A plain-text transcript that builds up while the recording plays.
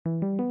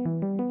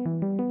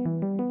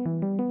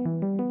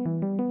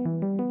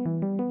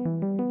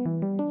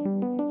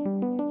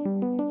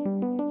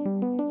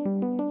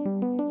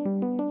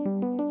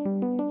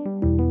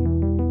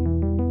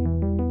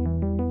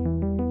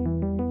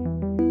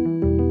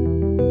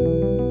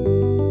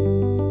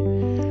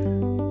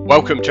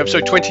Welcome to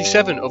episode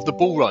 27 of the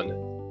Ball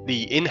Run,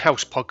 the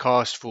in-house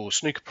podcast for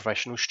snooker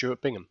professional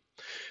Stuart Bingham.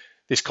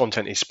 This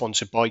content is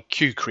sponsored by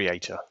Cue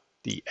Creator,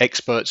 the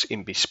experts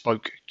in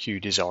bespoke cue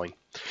design.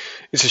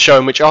 It's a show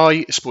in which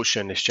I, sports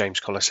journalist James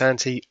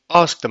Colasanti,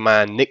 ask the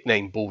man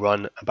nicknamed Ball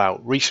Run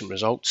about recent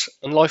results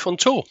and life on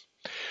tour.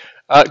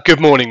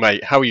 Good morning,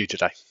 mate. How are you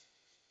today?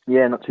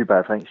 Yeah, not too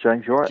bad, thanks,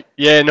 James. You all right?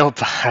 Yeah, not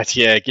bad.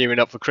 Yeah, gearing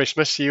up for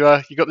Christmas. You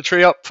got the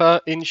tree up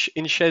in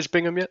Shez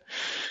Bingham yet?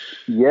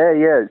 Yeah,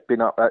 it's been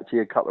up actually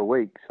a couple of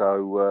weeks,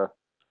 so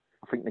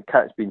I think the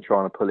cat's been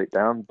trying to pull it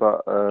down,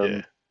 but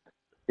Yeah.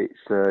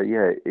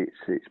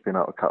 it's been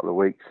up a couple of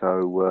weeks,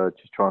 so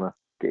just trying to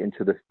get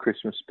into the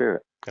Christmas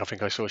spirit. I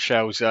think I saw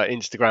Shell's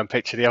Instagram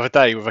picture the other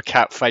day with a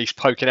cat face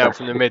poking out That's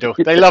from the it. middle.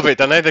 They love it,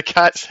 don't they? The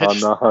cats. I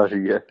know,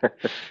 yeah.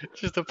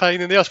 Just a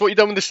pain in the ass. What you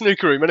done with the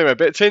snooker room anyway? A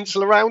bit of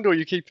tinsel around, or are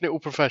you keeping it all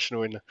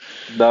professional in there?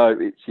 No,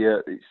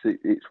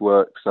 it's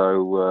work,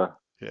 so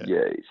Yeah.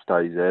 it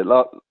stays there.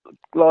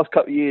 Last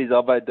couple of years,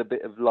 I've had a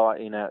bit of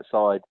lighting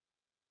outside.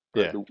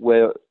 But Yeah.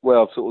 where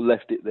I've sort of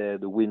left it there,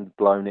 the wind's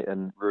blown it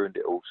and ruined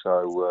it all.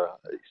 So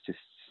it's just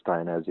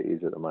staying as it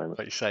is at the moment.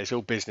 Like you say, it's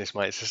all business,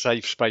 mate. It's a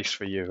safe space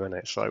for you, isn't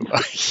it? So,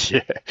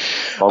 yeah.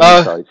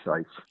 I would say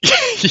safe.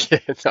 Yeah,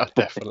 no,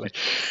 definitely.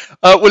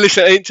 Well,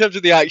 listen. In terms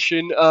of the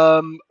action,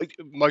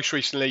 most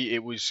recently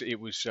it was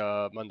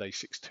Monday's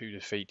 6-2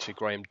 defeat to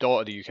Graham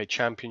Dott at the UK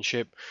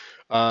Championship.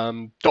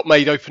 Dott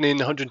made opening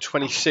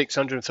 126,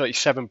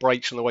 137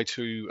 breaks on the way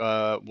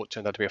to what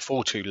turned out to be a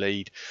 4-2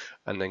 lead,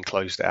 and then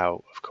closed it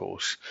out, of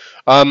course.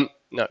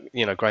 No,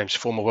 Graham's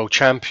former world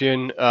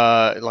champion,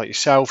 like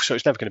yourself, so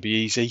it's never going to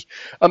be easy.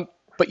 But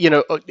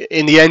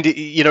in the end,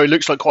 it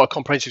looks like quite a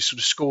comprehensive sort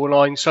of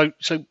scoreline. So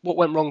what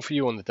went wrong for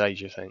you on the day,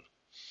 do you think?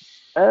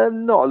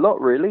 Not a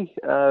lot really.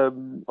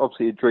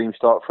 Obviously, a dream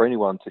start for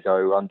anyone to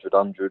go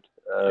 100-100.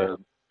 Yeah.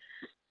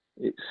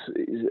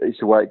 It's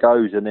the way it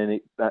goes, and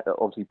then that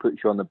obviously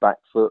puts you on the back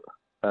foot.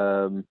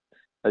 And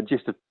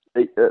sort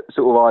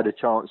of I had a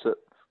chance at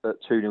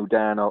 2-0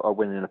 down. I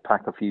went in a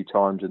pack a few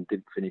times and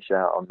didn't finish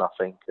out on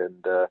nothing,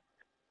 and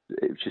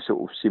it was just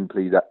sort of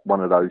simply that one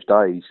of those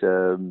days.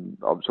 I'm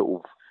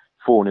sort of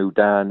 4-0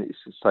 down.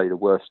 It's to say the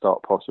worst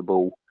start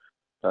possible.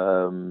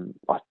 I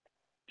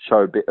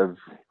showed a bit of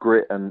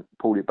grit and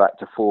pulled it back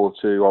to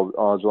 4-2.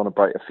 I was on a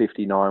break of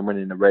 59, went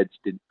in the reds,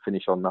 didn't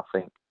finish on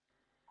nothing.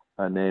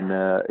 And then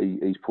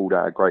he's pulled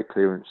out a great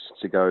clearance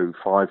to go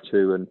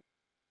 5-2,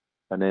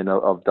 and then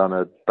I've done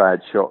a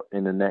bad shot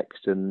in the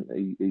next, and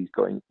he's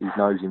got his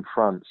nose in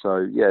front. So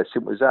yeah,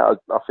 simple as that.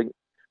 I think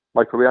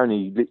my career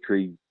only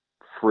literally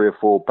 3 or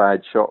 4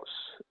 bad shots.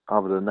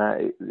 Other than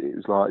that, it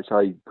was like,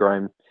 say,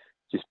 Graham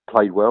just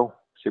played well.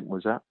 Simple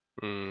as that.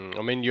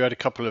 I mean, you had a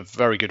couple of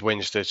very good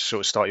wins to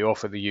sort of start you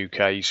off with the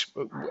UK's,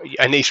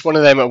 and it's one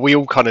of them that we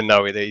all kind of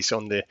know it is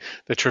on the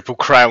Triple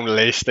Crown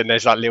list, and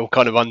there's that little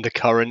kind of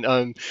undercurrent.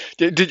 Were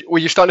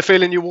you starting to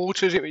feel in your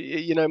waters?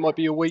 It might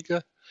be a week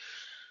there.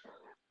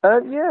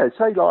 Yeah,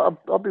 say like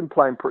I've been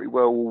playing pretty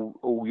well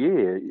all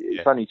year.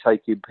 It's only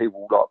taking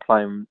people like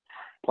playing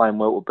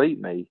well to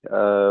beat me.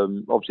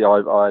 Obviously,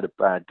 I had a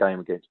bad game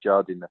against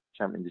Judd in the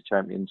Champions of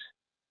Champions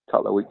a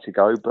couple of weeks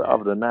ago, but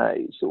other than that,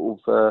 it's sort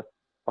of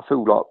I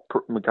feel like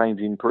my game's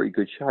in pretty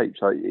good shape.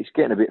 So it's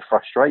getting a bit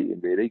frustrating,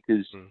 really,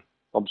 because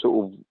I'm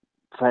sort of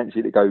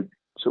fancy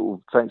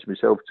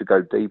myself to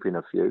go deep in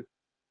a few,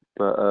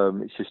 but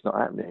it's just not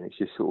happening. It's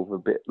just sort of a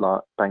bit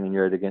like banging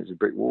your head against a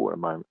brick wall at the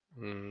moment.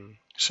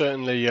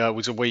 Certainly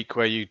was a week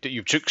where you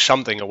took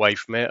something away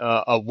from it.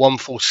 A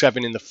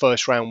 147 in the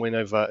first round win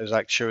over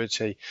Zach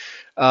Churity,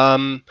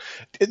 the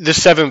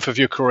 7th of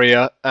your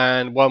career,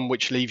 and one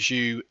which leaves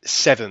you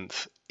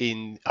 7th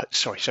in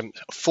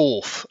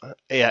 4th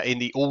in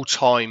the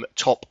all-time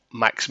top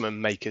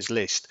maximum makers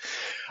list.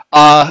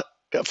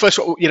 First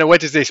of all, where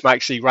does this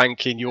Maxi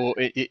rank in your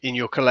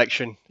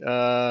collection?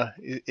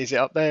 Is it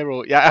up there,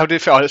 or how did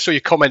it feel? I saw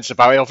your comments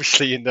about it,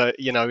 obviously in the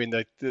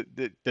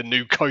the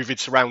new COVID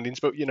surroundings,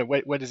 but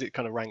where does it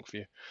kind of rank for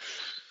you?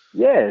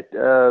 Yeah,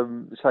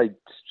 say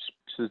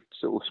sort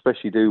of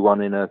especially do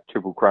one in a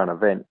Triple Crown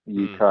event,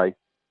 UK.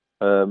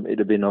 It'd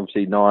have been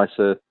obviously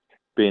nicer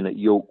being at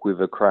York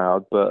with a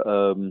crowd, but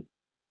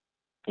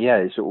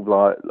it's sort of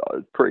like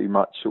pretty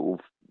much sort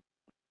of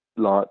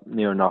like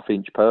near enough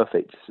inch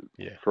perfect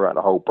throughout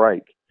the whole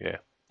break.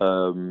 Just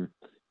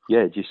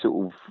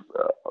sort of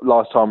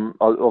last time,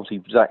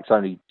 obviously Zach's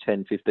only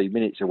 10-15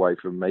 minutes away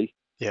from me,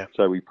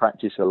 so we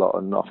practice a lot,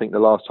 and I think the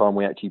last time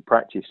we actually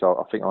practiced,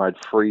 I think I had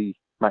 3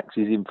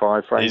 maxes in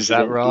 5 frames. Is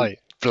that right?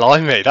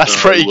 Blimey, that's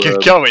pretty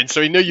good going. So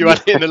he knew you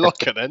had it in the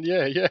locker then,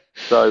 yeah.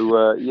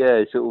 So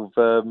sort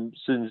of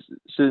soon as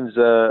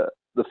the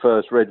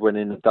first red went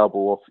in the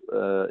double off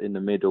in the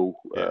middle,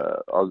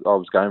 I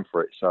was going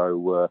for it.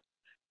 So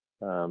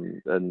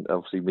and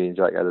obviously me and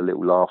Zach had a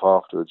little laugh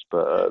afterwards.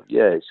 But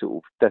it's sort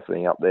of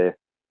definitely up there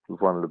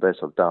with one of the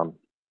best I've done.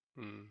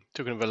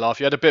 Talking of a laugh,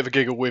 you had a bit of a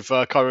giggle with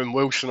Kyron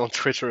Wilson on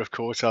Twitter, of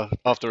course,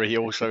 after he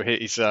also hit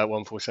his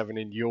 147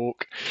 in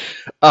York.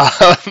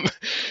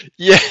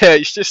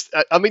 It's just,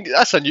 I mean,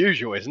 that's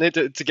unusual, isn't it,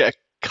 to get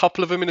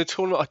couple of them in a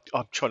tournament.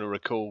 I'm trying to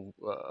recall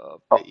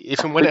if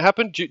and I when it think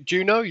happened. Do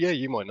you know? Yeah,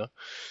 you might know.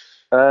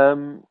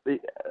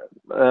 it,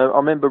 I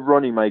remember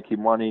Ronnie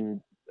making one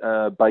in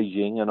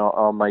Beijing, and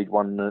I made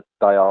one the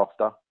day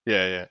after.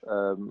 Yeah,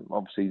 yeah.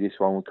 Obviously, this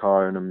one with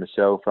Kyron and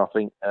myself. I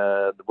think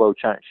the World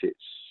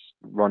Championships,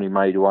 Ronnie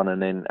made one,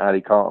 and then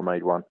Ali Carter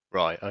made one.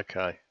 Right.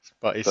 Okay.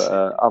 But it's But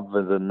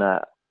other than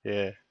that,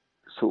 yeah,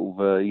 sort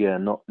of yeah,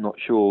 not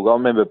sure. I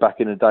remember back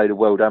in the day, the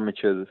World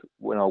Amateur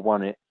when I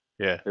won it,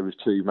 yeah. there was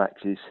two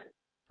maxes.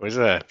 Was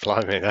there?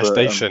 Blimey, that's But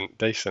decent.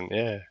 Decent.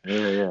 Yeah.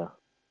 yeah,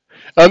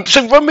 yeah,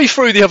 So run me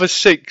through the other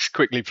six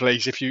quickly,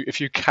 please, if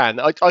you can.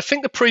 I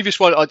think the previous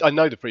one, I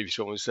know the previous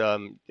one was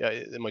yeah,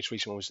 the most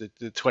recent one was the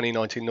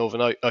 2019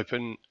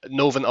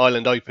 Northern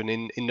Ireland Open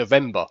in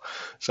November.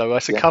 So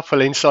that's a yeah.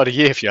 couple inside a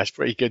year for you. That's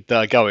pretty good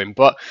going.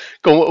 But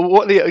go on,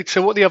 what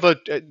the other?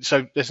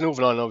 So there's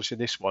Northern Ireland, obviously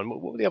this one.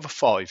 What were the other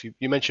five?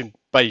 You mentioned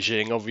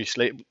Beijing,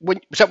 obviously. Was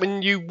that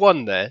when you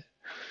won there?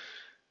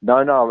 No,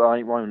 I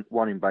ain't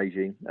one in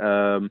Beijing.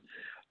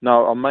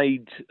 No,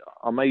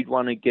 I made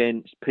one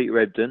against Peter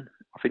Ebden.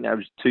 I think that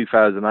was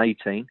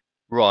 2018.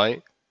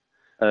 Right.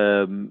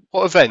 Um,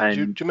 What event? Do and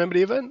you remember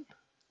the event?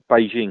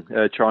 Beijing,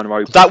 China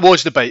Open. That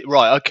was the bait.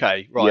 Right.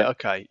 Okay. Right. Yeah,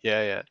 Okay.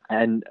 Yeah. Yeah.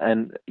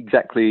 and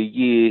exactly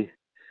a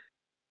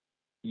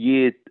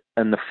year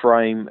and the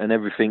frame and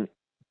everything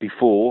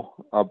before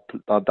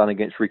I'd done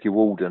against Ricky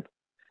Walden.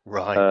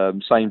 Right.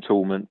 Same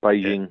tournament, Yeah.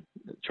 Beijing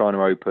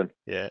China Open.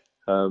 Yeah.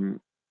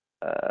 Um,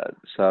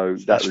 so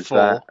that That's was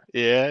that. four.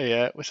 Yeah,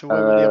 yeah. So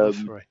where were the other Um,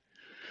 three?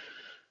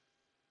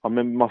 I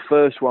remember my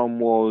first one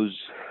was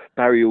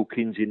Barry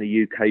Hawkins in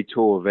the UK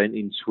Tour event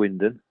in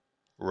Swindon.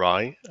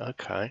 Right.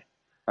 Okay.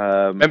 Um,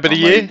 Remember I the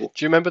year? made Do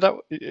you remember that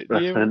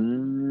the year?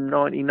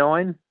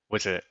 99.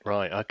 Was it?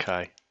 Right.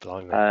 Okay.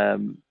 Blimey.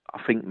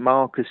 I think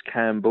Marcus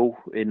Campbell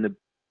in the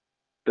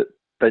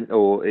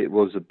or it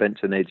was the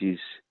Benton Edges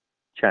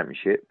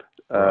Championship,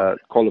 Right.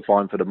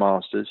 qualifying for the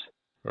Masters.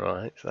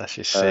 Right. So that's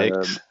your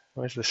Um, six.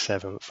 Where's the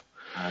seventh?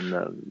 and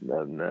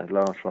the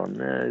last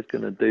one is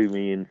going to do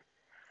me in.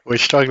 We're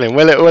struggling.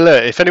 Look,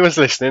 if anyone's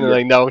listening and Yeah,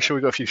 they know, I'm sure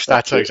we've got a few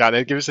that's statos it. out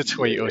there. Give us a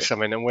tweet or Yeah,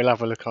 something, and we'll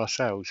have a look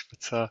ourselves.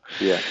 But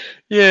yeah.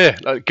 yeah,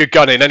 good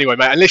gunning anyway,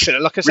 mate. And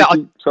listen, like I said,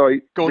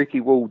 go on.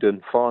 Ricky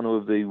Walden, final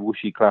of the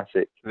Whooshy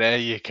Classic. There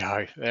you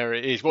go. There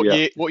it is. What Yeah.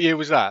 year? What year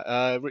was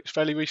that?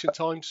 Fairly recent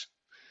times.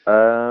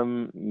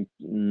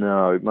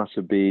 No, it might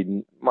have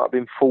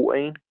been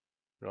 14.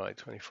 Right,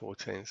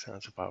 2014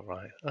 sounds about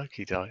right.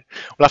 Okie doke.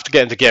 We'll have to get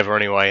them together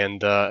anyway,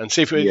 and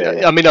see if we.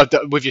 Yeah, I mean,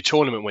 with your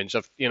tournament wins,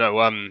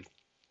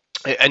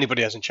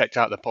 anybody hasn't checked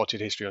out the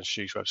potted history on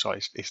Stu's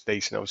website, it's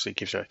decent. Obviously, it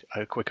gives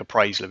a quick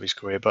appraisal of his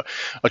career. But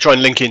I'll try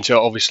and link into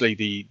obviously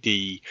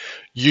the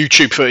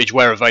YouTube footage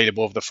where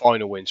available of the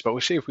final wins. But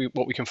we'll see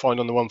what we can find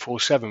on the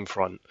 147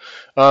 front.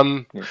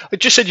 yeah. I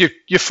just said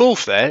you're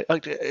fourth there.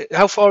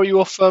 How far are you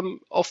off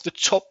the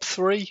top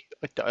three?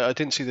 I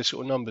didn't see the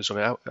sort of numbers on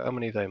it. How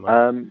many are they,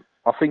 mate?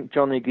 I think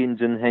John Higgins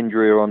and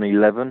Hendry are on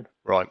 11,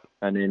 Right.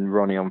 and then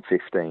Ronnie on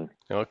 15.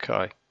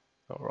 Okay.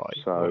 All right.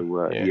 So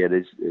Well, yeah. yeah,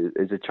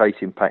 there's a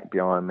chasing pack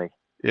behind me.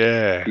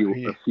 Yeah.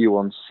 A few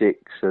on 6,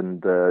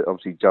 and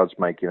obviously Judd's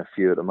making a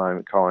few at the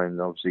moment. Karen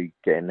obviously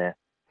getting there.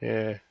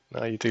 Yeah.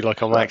 No, you do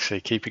like I'm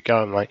actually. Keep it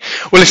going, mate.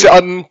 Well,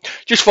 listen,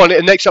 just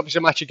finally, next up is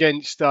a match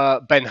against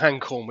Ben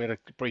Hancorn. We had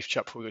a brief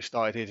chat before we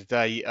started here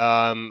today.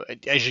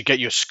 As you get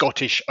your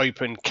Scottish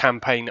Open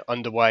campaign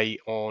underway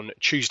on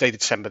Tuesday,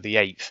 December the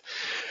 8th.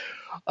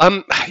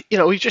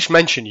 We just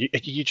mentioned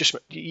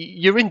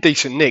you're in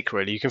decent nick,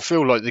 really. You can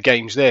feel like the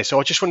game's there. So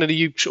I just wondered, are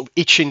you sort of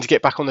itching to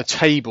get back on the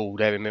table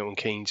there in Milton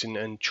Keynes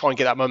and try and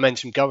get that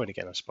momentum going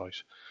again, I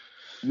suppose?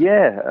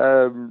 Yeah,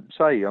 I'm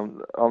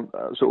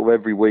sort of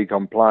every week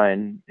I'm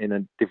playing in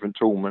a different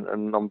tournament,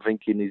 and I'm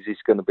thinking, is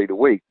this going to be the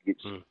week?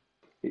 It's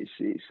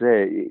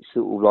there. It's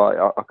sort of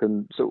like I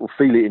can sort of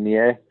feel it in the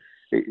air.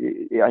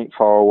 It ain't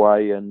far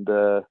away, and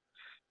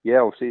yeah,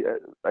 obviously,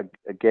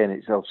 again,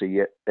 it's obviously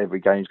every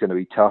game's going to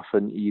be tough,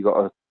 and you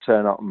got to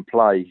turn up and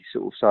play.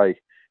 Sort of say,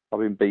 I've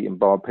been beaten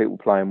by people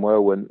playing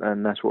well,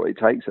 and that's what it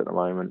takes at the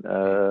moment.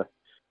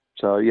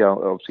 So yeah,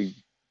 obviously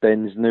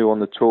Ben's new on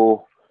the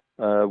tour,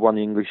 won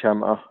the English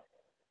Amateur,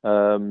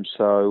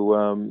 so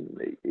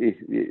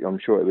I'm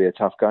sure it'll be a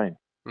tough game.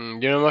 You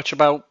know much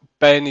about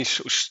Ben, his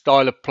sort of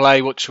style of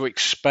play, what to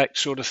expect,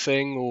 sort of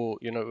thing, or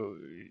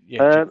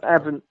yeah?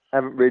 Haven't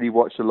really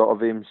watched a lot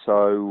of him,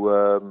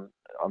 so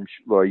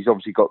well, he's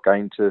obviously got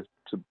game to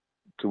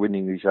win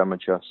English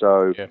Amateur,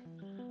 so Yeah.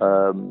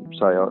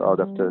 I'd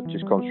have to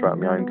just concentrate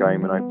on my own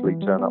game and hopefully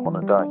turn up on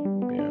a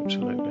day. Yeah,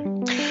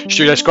 absolutely.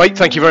 Stu, that's great.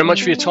 Thank you very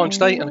much for your time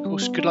today, and of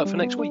course, good luck for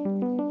next week.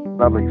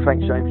 Lovely,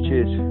 thanks James,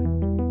 cheers.